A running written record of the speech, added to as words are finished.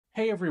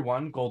Hey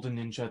everyone, Golden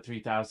Ninja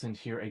 3000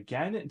 here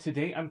again.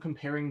 Today I'm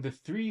comparing the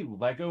three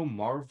LEGO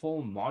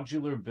Marvel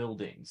modular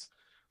buildings.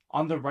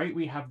 On the right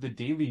we have the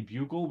Daily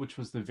Bugle, which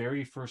was the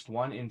very first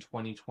one in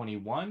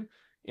 2021.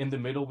 In the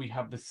middle we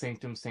have the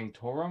Sanctum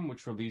Sanctorum,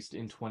 which released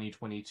in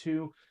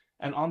 2022.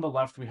 And on the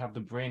left we have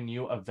the brand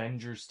new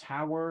Avengers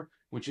Tower,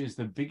 which is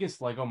the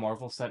biggest LEGO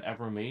Marvel set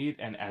ever made,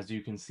 and as you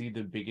can see,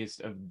 the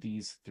biggest of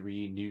these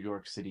three New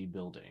York City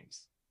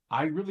buildings.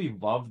 I really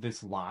love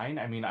this line.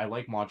 I mean, I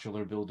like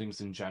modular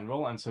buildings in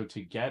general, and so to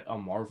get a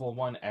Marvel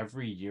one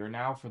every year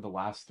now for the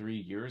last 3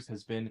 years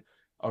has been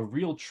a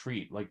real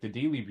treat. Like, the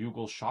Daily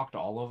Bugle shocked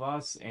all of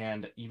us,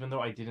 and even though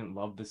I didn't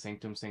love the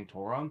Sanctum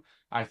Sanctorum,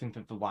 I think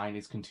that the line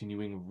is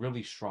continuing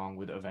really strong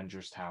with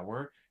Avengers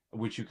Tower,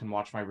 which you can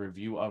watch my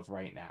review of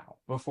right now.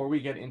 Before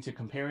we get into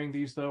comparing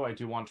these, though, I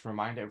do want to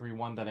remind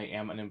everyone that I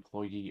am an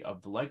employee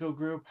of the LEGO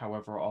Group.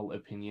 However, all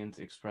opinions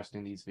expressed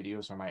in these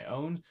videos are my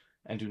own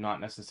and do not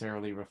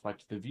necessarily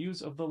reflect the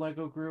views of the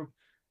LEGO Group,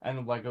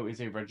 and LEGO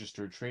is a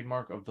registered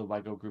trademark of the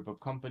LEGO Group of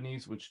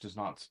companies, which does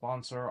not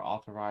sponsor,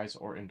 authorize,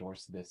 or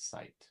endorse this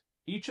site.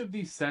 Each of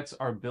these sets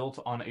are built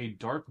on a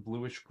dark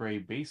bluish gray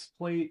base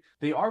plate.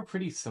 They are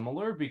pretty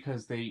similar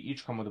because they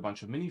each come with a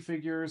bunch of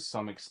minifigures,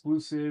 some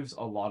exclusives,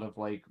 a lot of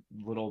like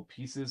little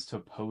pieces to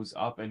pose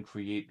up and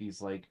create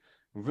these like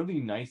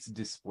really nice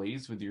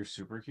displays with your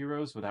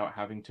superheroes without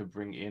having to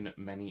bring in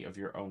many of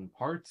your own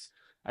parts.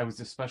 I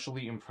was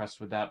especially impressed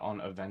with that on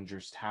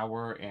Avengers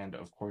Tower and,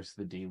 of course,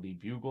 the Daily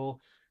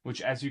Bugle,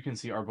 which, as you can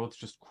see, are both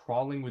just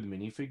crawling with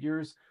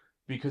minifigures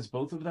because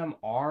both of them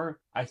are,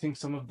 I think,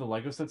 some of the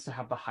LEGO sets to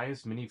have the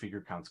highest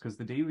minifigure counts because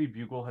the Daily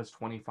Bugle has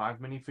 25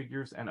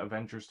 minifigures and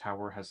Avengers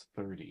Tower has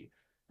 30.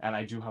 And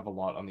I do have a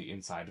lot on the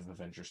inside of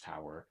Avengers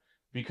Tower.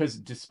 Because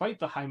despite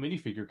the high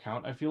minifigure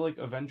count, I feel like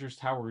Avengers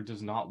Tower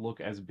does not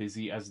look as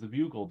busy as the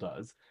Bugle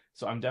does,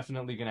 so I'm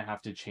definitely going to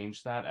have to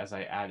change that as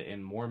I add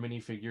in more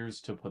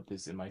minifigures to put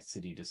this in my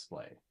city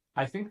display.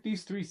 I think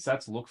these three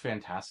sets look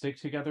fantastic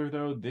together,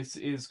 though. This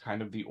is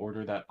kind of the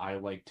order that I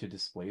like to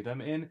display them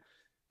in,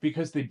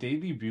 because the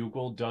Daily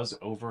Bugle does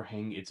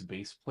overhang its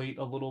base plate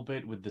a little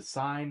bit with the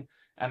sign,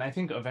 and I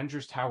think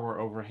Avengers Tower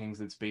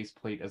overhangs its base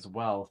plate as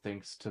well,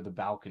 thanks to the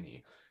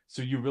balcony.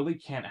 So you really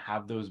can't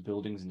have those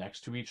buildings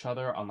next to each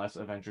other unless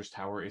Avengers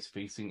Tower is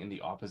facing in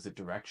the opposite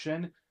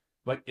direction,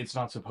 but it's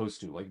not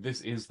supposed to. Like,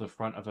 this is the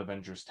front of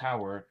Avengers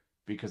Tower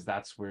because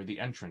that's where the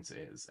entrance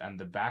is, and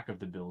the back of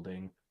the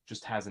building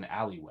just has an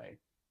alleyway.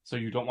 So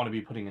you don't want to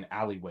be putting an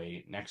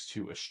alleyway next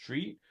to a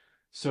street.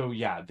 So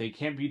yeah, they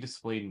can't be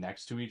displayed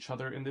next to each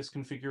other in this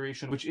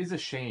configuration, which is a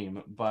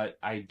shame, but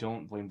I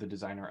don't blame the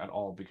designer at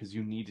all because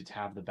you need to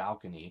have the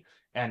balcony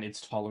and it's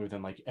taller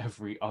than like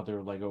every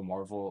other Lego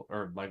Marvel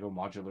or Lego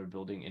modular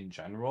building in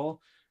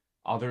general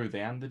other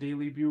than the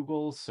Daily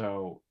Bugle,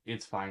 so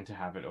it's fine to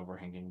have it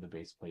overhanging the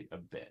base plate a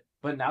bit.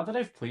 But now that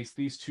I've placed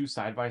these two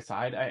side by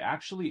side, I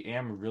actually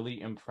am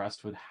really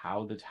impressed with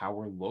how the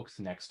tower looks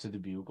next to the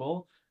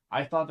Bugle.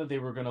 I thought that they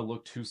were going to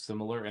look too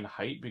similar in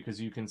height because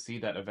you can see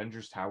that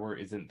Avengers Tower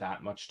isn't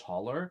that much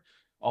taller,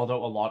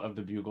 although a lot of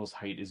the Bugle's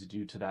height is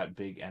due to that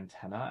big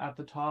antenna at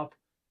the top.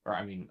 Or,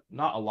 I mean,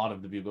 not a lot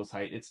of the Bugle's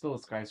height. It's still a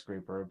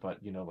skyscraper, but,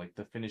 like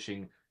the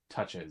finishing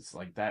touches,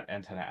 like that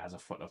antenna has a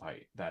foot of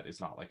height. That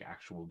is not like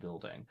actual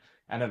building.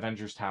 And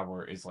Avengers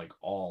Tower is like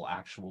all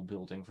actual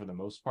building for the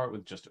most part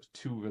with just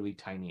two really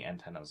tiny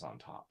antennas on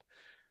top.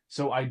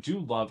 So I do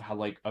love how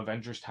like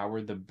Avengers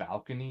Tower, the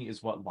balcony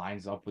is what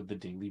lines up with the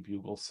Daily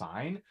Bugle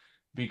sign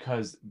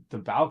because the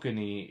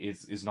balcony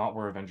is not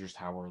where Avengers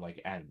Tower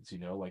like ends,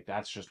 like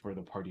that's just where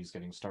the party's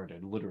getting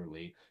started,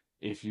 literally.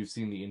 If you've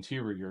seen the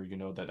interior, you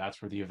know that that's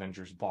where the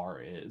Avengers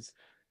bar is.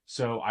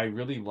 So I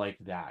really like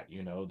that,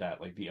 that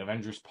like the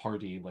Avengers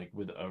party like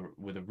with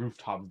a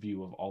rooftop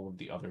view of all of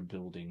the other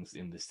buildings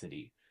in the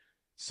city.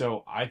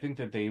 So I think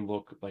that they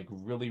look like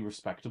really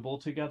respectable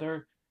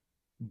together,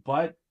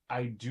 but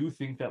I do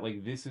think that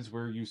like this is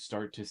where you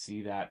start to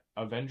see that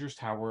Avengers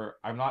Tower,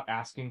 I'm not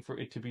asking for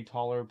it to be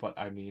taller, but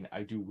I mean,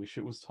 I do wish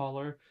it was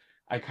taller.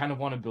 I kind of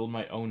want to build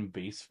my own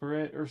base for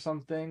it or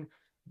something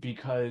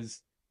because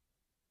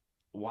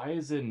why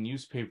is a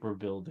newspaper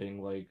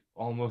building like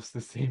almost the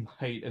same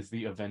height as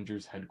the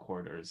Avengers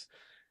headquarters?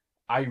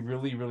 I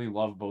really, really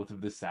love both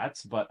of the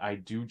sets, but I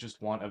do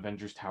just want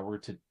Avengers Tower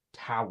to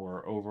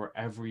tower over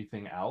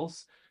everything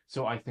else.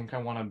 So I think I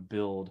want to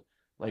build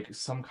like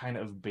some kind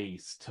of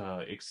base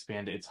to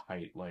expand its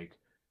height like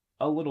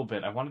a little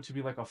bit. I want it to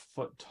be like a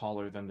foot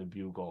taller than the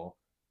Bugle,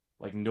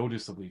 like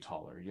noticeably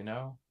taller,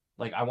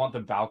 Like I want the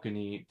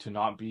balcony to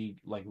not be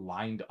like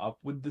lined up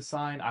with the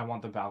sign. I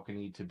want the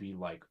balcony to be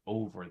like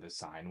over the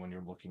sign when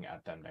you're looking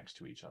at them next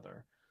to each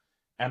other.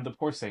 And the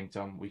poor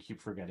Sanctum, we keep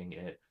forgetting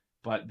it,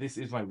 but this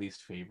is my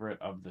least favorite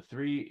of the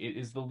three. It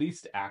is the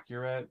least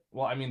accurate.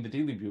 Well, I mean, the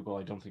Daily Bugle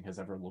I don't think has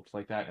ever looked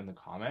like that in the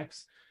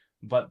comics,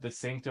 but the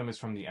Sanctum is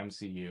from the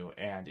MCU,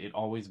 and it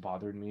always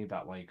bothered me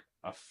that like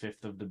a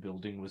fifth of the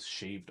building was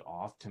shaved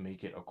off to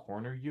make it a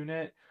corner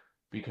unit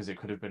because it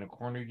could have been a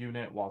corner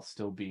unit while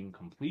still being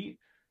complete.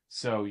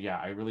 So yeah,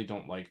 I really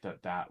don't like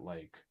that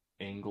like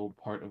angled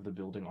part of the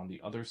building on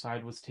the other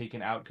side was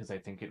taken out because I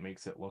think it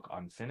makes it look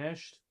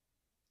unfinished.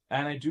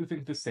 And I do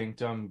think the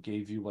Sanctum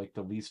gave you like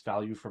the least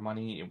value for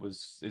money.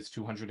 It's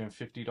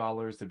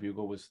 $250. The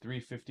Bugle was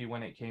 $350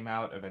 when it came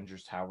out.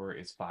 Avengers Tower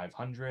is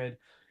 $500.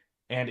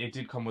 And it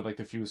did come with like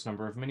the fewest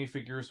number of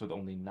minifigures with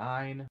only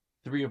 9,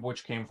 3 of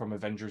which came from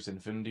Avengers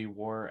Infinity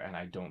War, and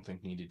I don't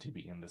think needed to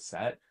be in the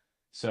set.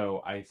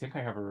 So I think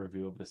I have a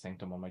review of the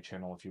Sanctum on my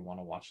channel if you want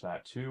to watch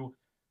that too.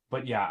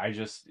 But yeah,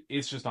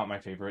 it's just not my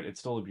favorite. It's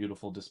still a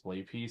beautiful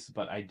display piece,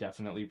 but I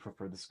definitely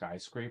prefer the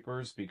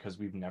skyscrapers because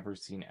we've never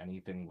seen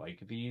anything like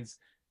these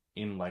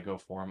in Lego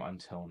form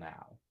until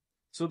now.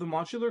 So the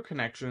modular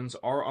connections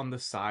are on the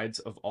sides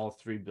of all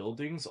 3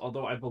 buildings,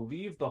 although I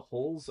believe the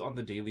holes on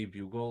the Daily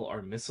Bugle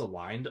are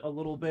misaligned a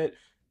little bit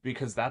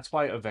because that's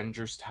why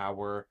Avengers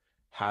Tower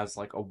has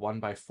like a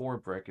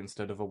 1x4 brick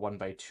instead of a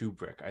 1x2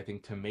 brick. I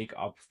think to make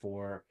up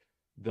for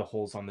the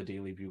holes on the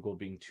Daily Bugle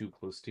being too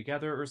close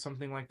together or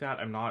something like that.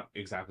 I'm not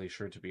exactly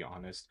sure, to be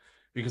honest,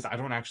 because I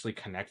don't actually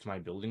connect my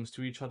buildings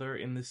to each other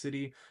in the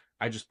city.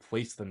 I just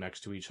place them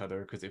next to each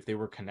other because if they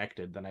were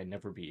connected, then I'd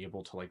never be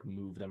able to like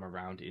move them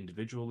around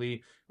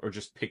individually or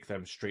just pick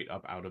them straight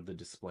up out of the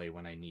display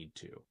when I need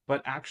to.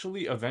 But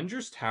actually,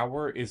 Avengers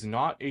Tower is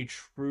not a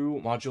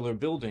true modular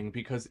building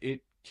because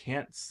it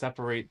can't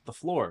separate the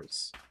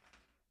floors.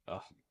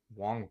 Ugh,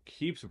 Wong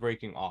keeps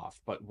breaking off,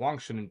 but Wong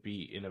shouldn't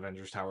be in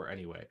Avengers Tower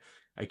anyway.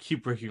 I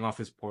keep breaking off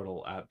his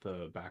portal at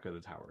the back of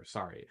the tower.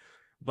 Sorry.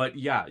 But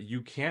yeah,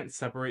 you can't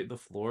separate the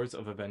floors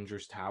of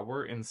Avengers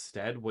Tower.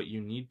 Instead, what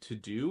you need to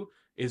do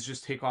is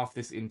just take off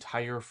this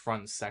entire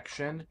front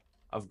section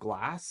of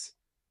glass,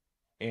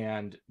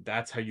 and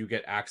that's how you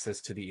get access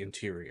to the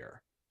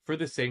interior. For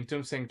the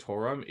Sanctum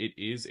Sanctorum, it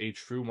is a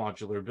true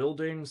modular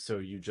building, so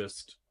you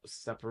just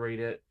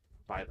separate it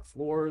by the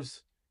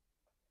floors.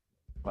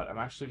 But I'm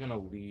actually going to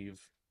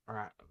leave,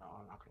 or no,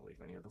 I'm not going to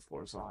leave any of the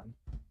floors on.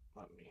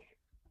 Let me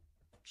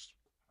just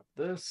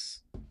have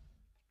this.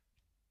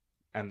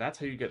 And that's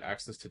how you get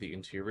access to the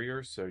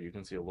interior. So you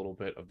can see a little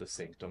bit of the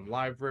Sanctum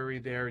library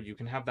there. You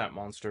can have that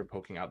monster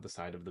poking out the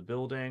side of the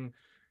building.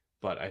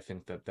 But I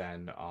think that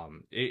then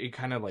it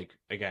kind of like,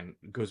 again,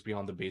 goes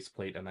beyond the base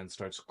plate and then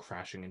starts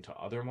crashing into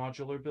other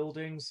modular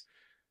buildings.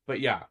 But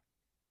yeah,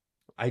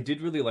 I did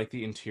really like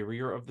the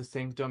interior of the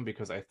Sanctum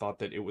because I thought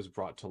that it was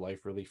brought to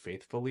life really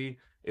faithfully,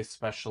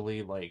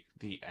 especially like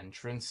the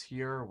entrance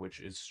here, which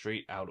is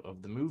straight out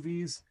of the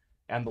movies.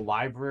 And the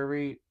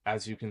library,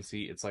 as you can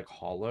see, it's like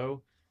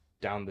hollow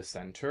down the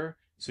center.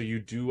 So you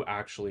do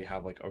actually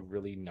have like a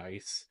really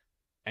nice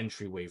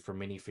entryway for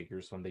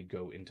minifigures when they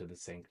go into the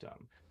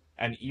Sanctum.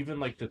 And even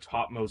like the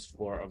topmost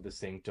floor of the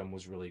Sanctum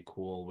was really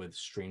cool with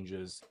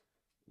Strange's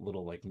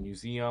little like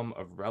museum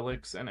of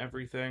relics and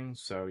everything.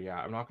 So yeah,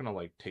 I'm not gonna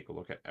like take a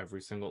look at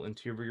every single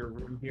interior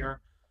room here,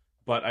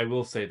 but I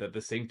will say that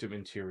the Sanctum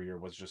interior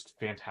was just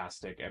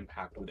fantastic and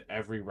packed with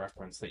every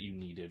reference that you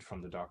needed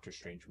from the Doctor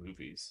Strange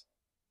movies.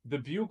 The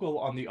Bugle,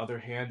 on the other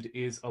hand,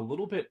 is a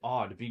little bit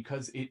odd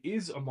because it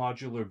is a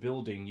modular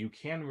building. You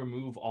can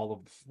remove all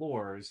of the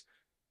floors,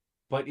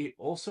 but it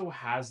also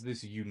has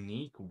this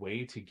unique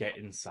way to get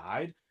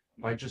inside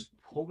by just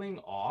pulling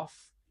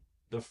off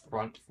the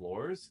front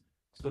floors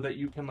so that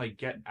you can like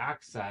get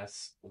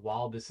access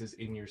while this is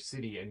in your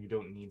city and you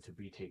don't need to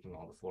be taking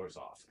all the floors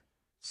off.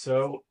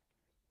 So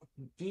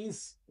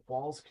these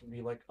walls can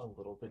be like a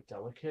little bit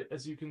delicate,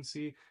 as you can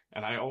see,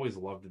 and I always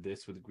loved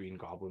this with Green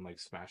Goblin like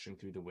smashing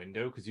through the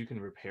window because you can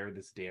repair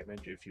this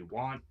damage if you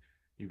want.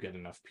 You get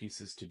enough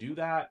pieces to do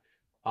that.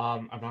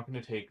 I'm not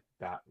going to take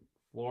that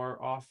floor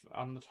off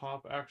on the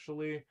top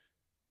actually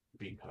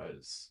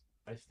because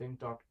I think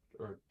Doc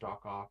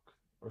Ock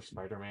or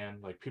Spider-Man,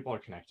 like people are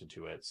connected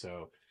to it,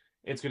 so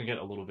it's going to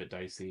get a little bit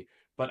dicey.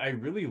 But I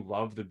really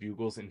love the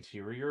Bugle's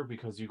interior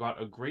because you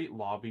got a great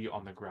lobby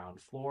on the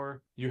ground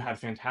floor. You had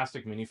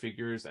fantastic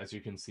minifigures, as you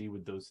can see,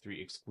 with those 3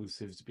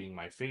 exclusives being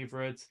my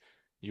favorites.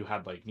 You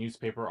had like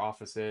newspaper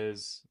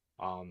offices,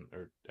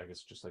 or I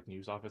guess just like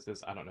news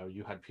offices. I don't know.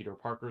 You had Peter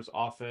Parker's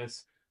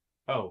office.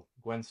 Oh,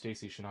 Gwen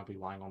Stacy should not be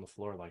lying on the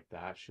floor like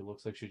that. She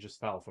looks like she just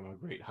fell from a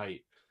great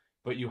height.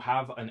 But you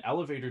have an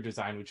elevator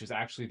design, which is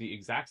actually the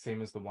exact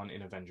same as the one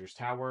in Avengers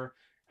Tower.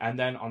 And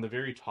then on the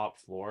very top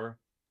floor,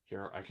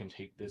 here I can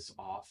take this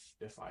off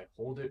if I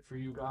hold it for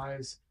you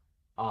guys.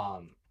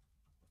 Um,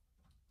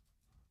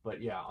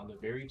 but yeah, on the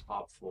very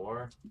top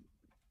floor,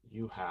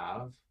 you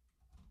have,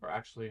 or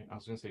actually, I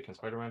was going to say, can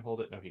Spider-Man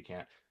hold it? No, he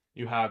can't.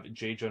 You have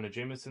J. Jonah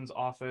Jameson's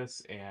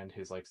office and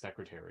his like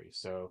secretary.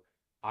 So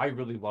I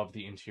really love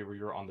the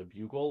interior on the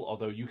Bugle,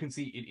 although you can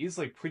see it is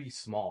like pretty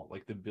small.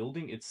 Like the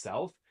building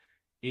itself,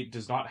 it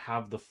does not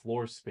have the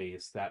floor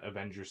space that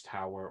Avengers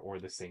Tower or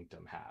the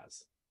Sanctum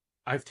has.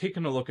 I've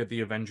taken a look at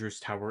the Avengers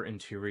Tower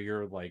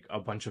interior like a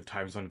bunch of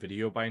times on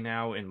video by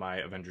now in my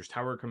Avengers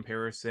Tower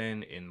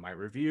comparison, in my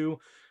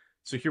review.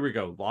 So here we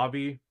go.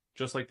 Lobby,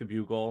 just like the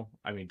Bugle.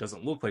 I mean, it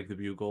doesn't look like the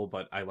Bugle,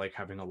 but I like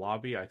having a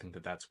lobby. I think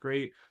that that's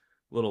great.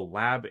 Little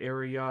lab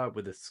area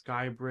with a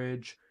sky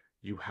bridge.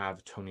 You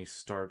have Tony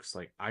Stark's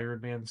like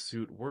Iron Man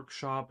suit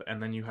workshop,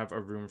 and then you have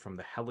a room from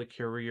the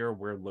helicarrier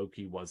where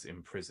Loki was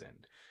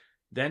imprisoned.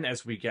 Then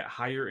as we get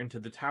higher into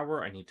the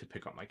tower, I need to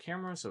pick up my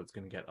camera, so it's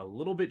going to get a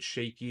little bit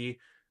shaky.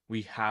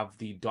 We have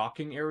the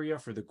docking area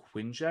for the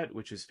Quinjet,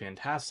 which is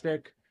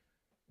fantastic.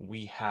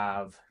 We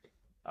have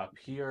up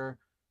here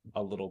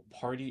a little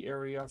party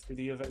area for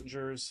the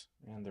Avengers.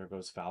 And there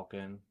goes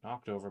Falcon,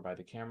 knocked over by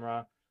the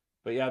camera.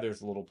 But yeah,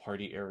 there's a little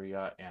party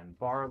area and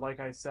bar, like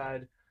I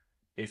said.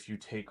 If you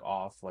take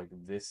off like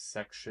this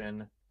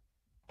section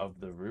of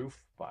the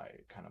roof by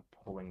kind of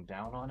pulling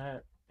down on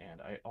it,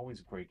 and I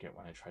always break it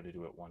when I try to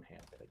do it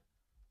one-handed.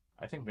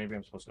 I think maybe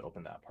I'm supposed to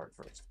open that part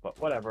first, but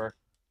whatever.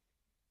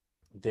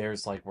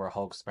 There's like where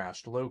Hulk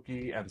smashed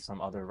Loki and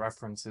some other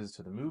references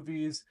to the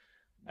movies.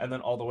 And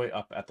then all the way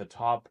up at the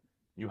top,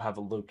 you have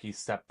a Loki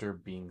scepter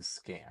being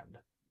scanned.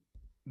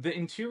 The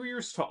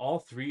interiors to all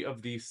three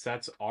of these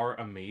sets are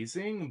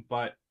amazing,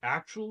 but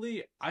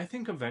actually, I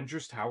think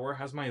Avengers Tower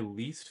has my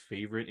least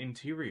favorite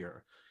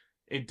interior.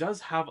 It does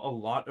have a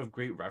lot of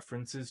great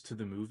references to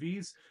the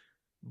movies,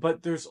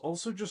 but there's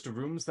also just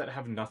rooms that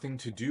have nothing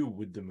to do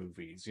with the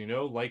movies, you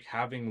know, like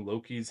having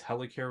Loki's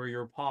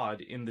helicarrier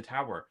pod in the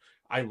tower.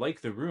 I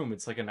like the room.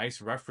 It's like a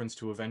nice reference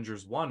to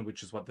Avengers 1,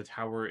 which is what the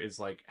tower is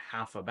like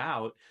half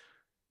about,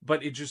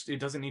 but it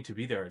doesn't need to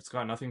be there. It's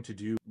got nothing to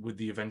do with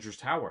the Avengers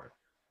Tower.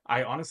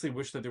 I honestly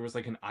wish that there was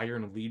like an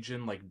Iron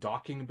Legion like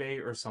docking bay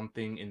or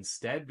something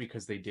instead,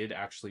 because they did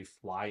actually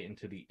fly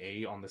into the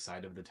A on the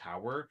side of the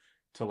tower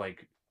to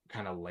like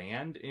kind of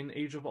land in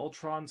Age of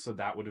Ultron, so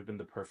that would have been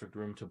the perfect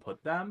room to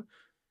put them.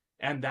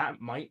 And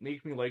that might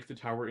make me like the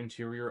tower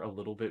interior a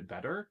little bit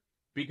better,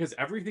 because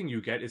everything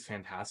you get is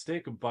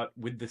fantastic, but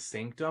with the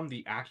Sanctum,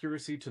 the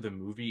accuracy to the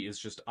movie is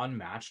just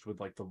unmatched with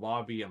like the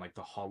lobby and like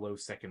the hollow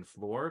second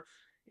floor.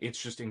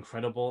 It's just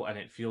incredible and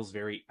it feels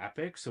very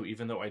epic. So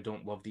even though I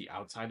don't love the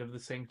outside of the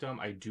Sanctum,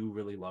 I do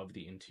really love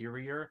the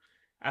interior.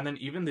 And then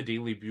even the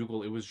Daily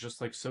Bugle, it was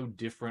just like so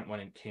different when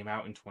it came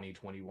out in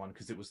 2021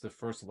 because it was the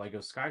first Lego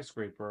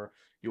skyscraper.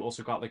 You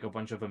also got like a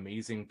bunch of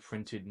amazing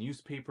printed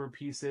newspaper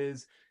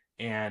pieces,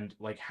 and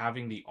like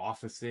having the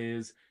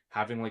offices,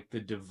 having like the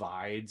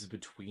divides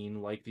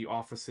between like the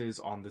offices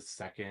on the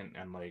second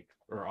and like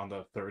or on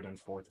the third and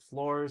fourth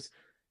floors,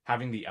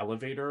 having the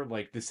elevator,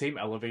 like the same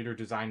elevator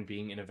design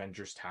being in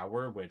Avengers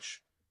Tower,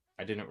 which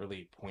I didn't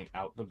really point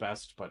out the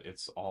best, but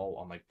it's all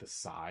on like the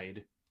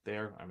side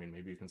there. I mean,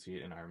 maybe you can see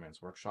it in Iron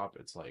Man's workshop.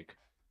 It's like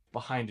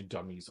behind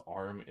Dummy's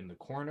arm in the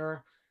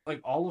corner.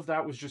 Like all of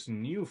that was just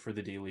new for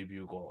the Daily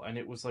Bugle, and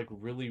it was like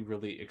really,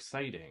 really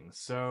exciting.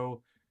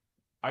 So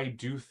I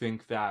do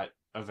think that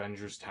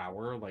Avengers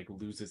Tower like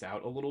loses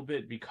out a little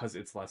bit because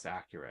it's less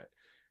accurate.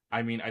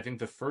 I mean, I think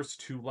the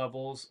first two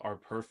levels are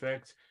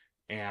perfect,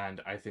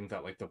 and I think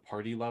that like the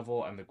party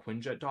level and the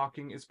Quinjet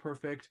docking is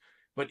perfect.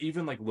 But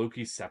even like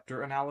Loki's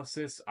scepter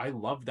analysis, I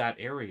love that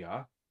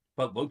area.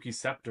 But Loki's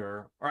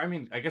scepter, or I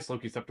mean, I guess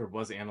Loki's scepter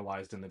was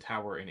analyzed in the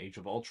tower in Age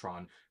of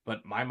Ultron,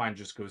 but my mind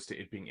just goes to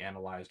it being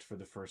analyzed for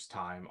the first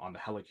time on the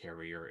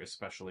helicarrier,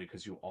 especially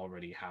because you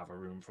already have a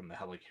room from the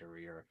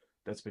helicarrier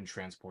that's been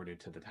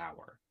transported to the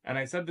tower. And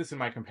I said this in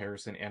my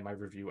comparison and my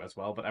review as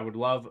well, but I would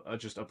love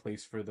just a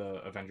place for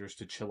the Avengers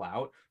to chill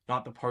out,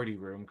 not the party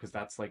room, because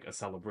that's like a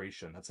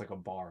celebration. That's like a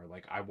bar.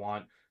 Like, I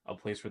want a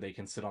place where they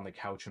can sit on the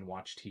couch and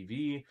watch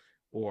TV,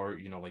 or,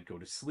 you know, like go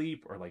to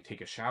sleep or like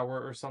take a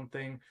shower or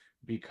something,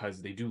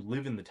 because they do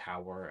live in the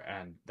tower.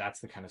 And that's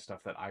the kind of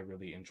stuff that I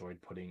really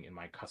enjoyed putting in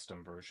my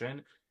custom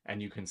version.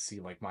 And you can see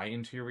like my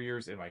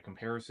interiors in my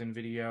comparison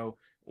video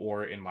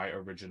or in my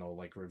original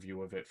like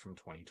review of it from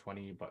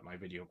 2020, but my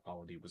video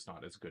quality was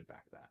not as good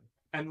back then.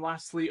 And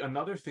lastly,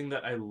 another thing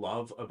that I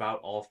love about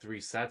all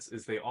three sets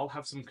is they all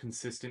have some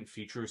consistent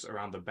features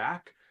around the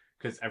back,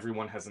 because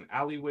everyone has an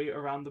alleyway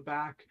around the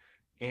back,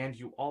 and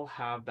you all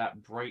have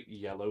that bright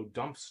yellow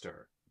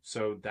dumpster.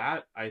 So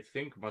that, I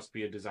think, must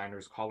be a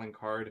designer's calling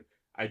card.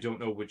 I don't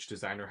know which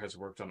designer has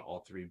worked on all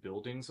three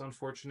buildings,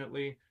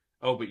 unfortunately.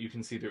 Oh, but you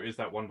can see there is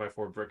that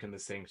 1x4 brick in the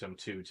Sanctum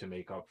too, to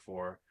make up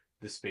for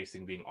the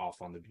spacing being off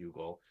on the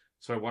Bugle.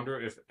 So I wonder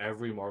if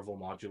every Marvel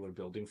modular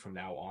building from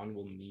now on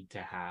will need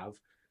to have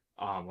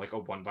like a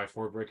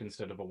 1x4 brick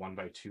instead of a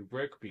 1x2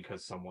 brick,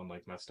 because someone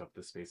like messed up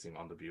the spacing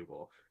on the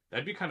Bugle.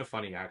 That'd be kind of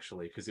funny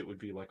actually, because it would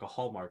be like a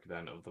hallmark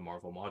then of the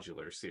Marvel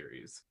modular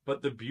series.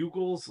 But the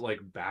Bugle's like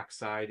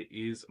backside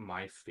is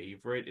my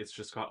favorite. It's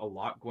just got a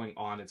lot going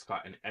on. It's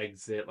got an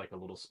exit, like a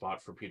little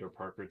spot for Peter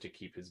Parker to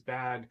keep his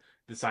bag.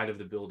 The side of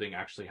the building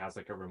actually has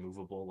like a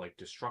removable like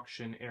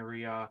destruction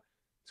area.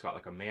 It's got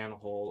like a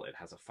manhole. It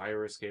has a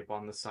fire escape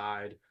on the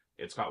side.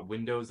 It's got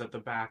windows at the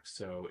back,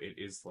 so it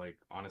is like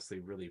honestly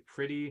really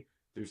pretty.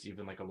 There's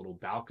even like a little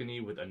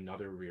balcony with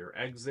another rear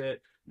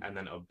exit, and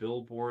then a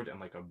billboard and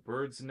like a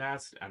bird's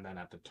nest, and then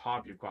at the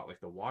top you've got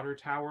like the water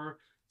tower.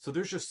 So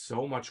there's just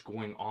so much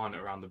going on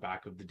around the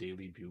back of the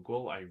Daily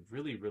Bugle. I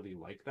really, really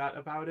like that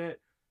about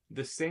it.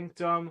 The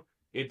Sanctum,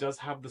 it does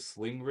have the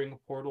sling ring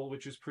portal,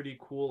 which is pretty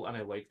cool, and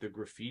I like the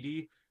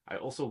graffiti. I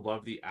also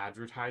love the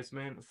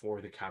advertisement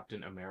for the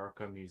Captain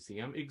America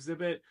Museum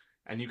exhibit.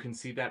 And you can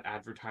see that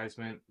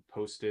advertisement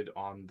posted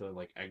on the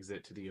like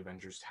exit to the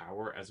Avengers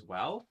Tower as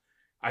well.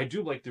 I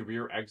do like the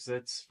rear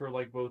exits for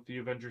like both the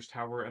Avengers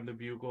Tower and the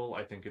Bugle.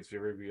 I think it's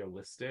very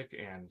realistic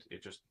and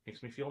it just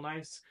makes me feel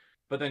nice.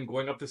 But then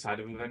going up the side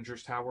of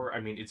Avengers Tower,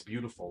 I mean, it's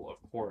beautiful,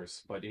 of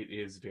course, but it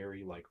is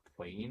very like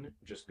plain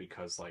just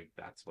because like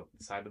that's what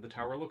the side of the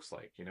tower looks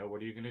like. You know,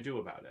 what are you going to do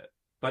about it?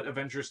 But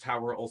Avengers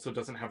Tower also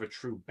doesn't have a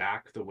true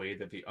back the way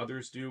that the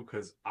others do,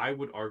 because I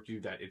would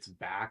argue that its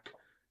back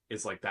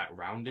is like that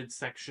rounded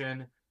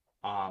section,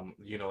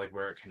 like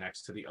where it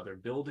connects to the other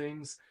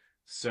buildings.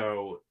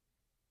 So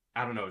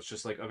I don't know, it's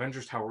just like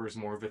Avengers Tower is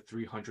more of a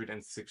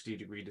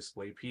 360-degree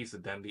display piece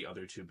than the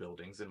other two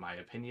buildings, in my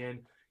opinion.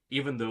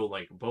 Even though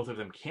like both of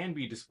them can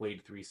be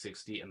displayed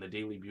 360, and the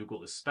Daily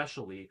Bugle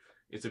especially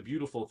is a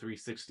beautiful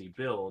 360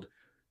 build,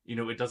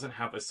 it doesn't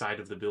have a side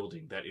of the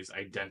building that is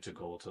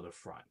identical to the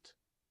front.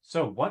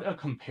 So what a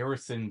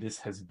comparison this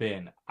has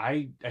been.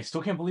 I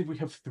still can't believe we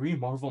have three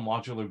Marvel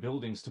modular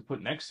buildings to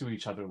put next to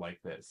each other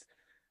like this.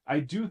 I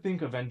do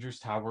think Avengers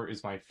Tower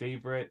is my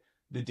favorite,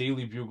 the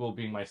Daily Bugle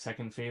being my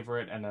second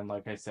favorite, and then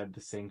like I said, the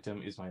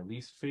Sanctum is my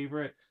least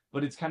favorite.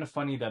 But it's kind of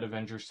funny that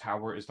Avengers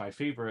Tower is my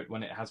favorite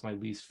when it has my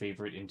least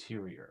favorite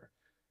interior.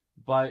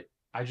 But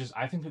I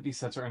think that these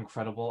sets are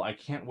incredible. I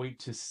can't wait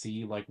to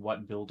see like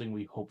what building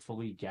we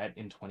hopefully get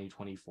in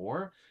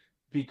 2024,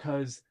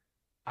 because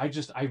I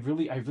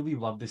really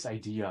love this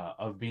idea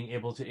of being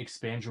able to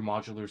expand your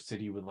modular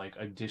city with like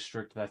a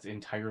district that's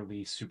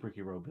entirely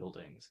superhero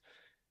buildings.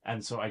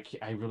 And so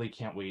I really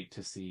can't wait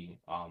to see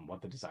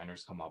what the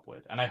designers come up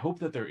with. And I hope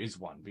that there is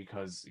one,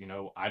 because,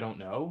 I don't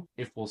know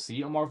if we'll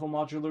see a Marvel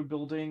modular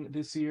building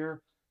this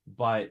year,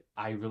 but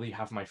I really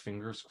have my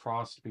fingers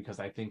crossed, because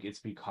I think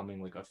it's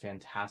becoming like a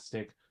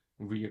fantastic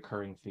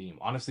reoccurring theme.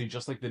 Honestly,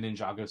 just like the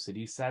Ninjago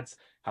City sets,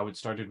 how it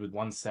started with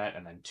one set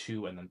and then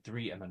two and then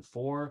three and then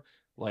four.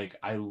 Like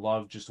I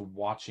love just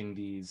watching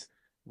these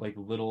like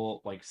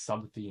little like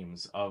sub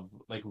themes of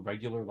like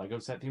regular Lego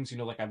set themes.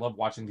 Like I love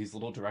watching these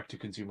little direct to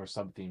consumer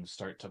sub themes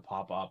start to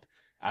pop up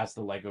as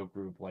the Lego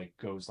group like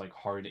goes like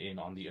hard in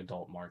on the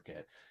adult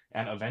market.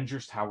 And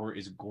Avengers Tower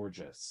is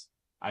gorgeous.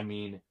 I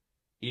mean,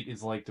 it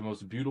is like the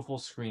most beautiful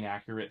screen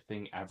accurate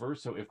thing ever.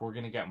 So if we're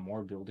gonna get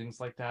more buildings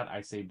like that,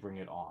 I say bring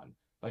it on.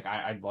 Like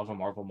I'd love a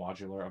Marvel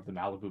modular of the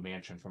Malibu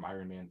Mansion from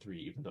Iron Man 3,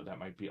 even though that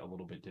might be a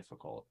little bit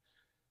difficult.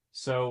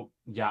 So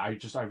yeah,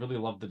 I really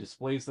love the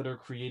displays that are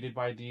created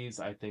by these.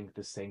 I think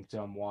the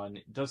Sanctum one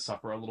does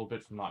suffer a little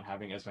bit from not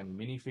having as many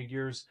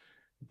minifigures,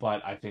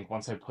 but I think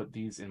once I put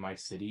these in my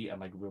city and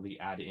like really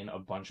add in a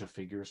bunch of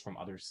figures from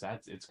other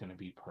sets, it's going to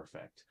be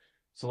perfect.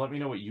 So let me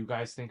know what you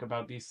guys think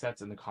about these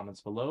sets in the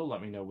comments below.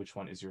 Let me know which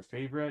one is your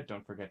favorite.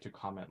 Don't forget to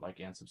comment, like,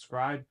 and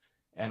subscribe,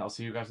 and I'll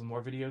see you guys with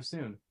more videos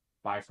soon.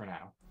 Bye for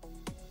now.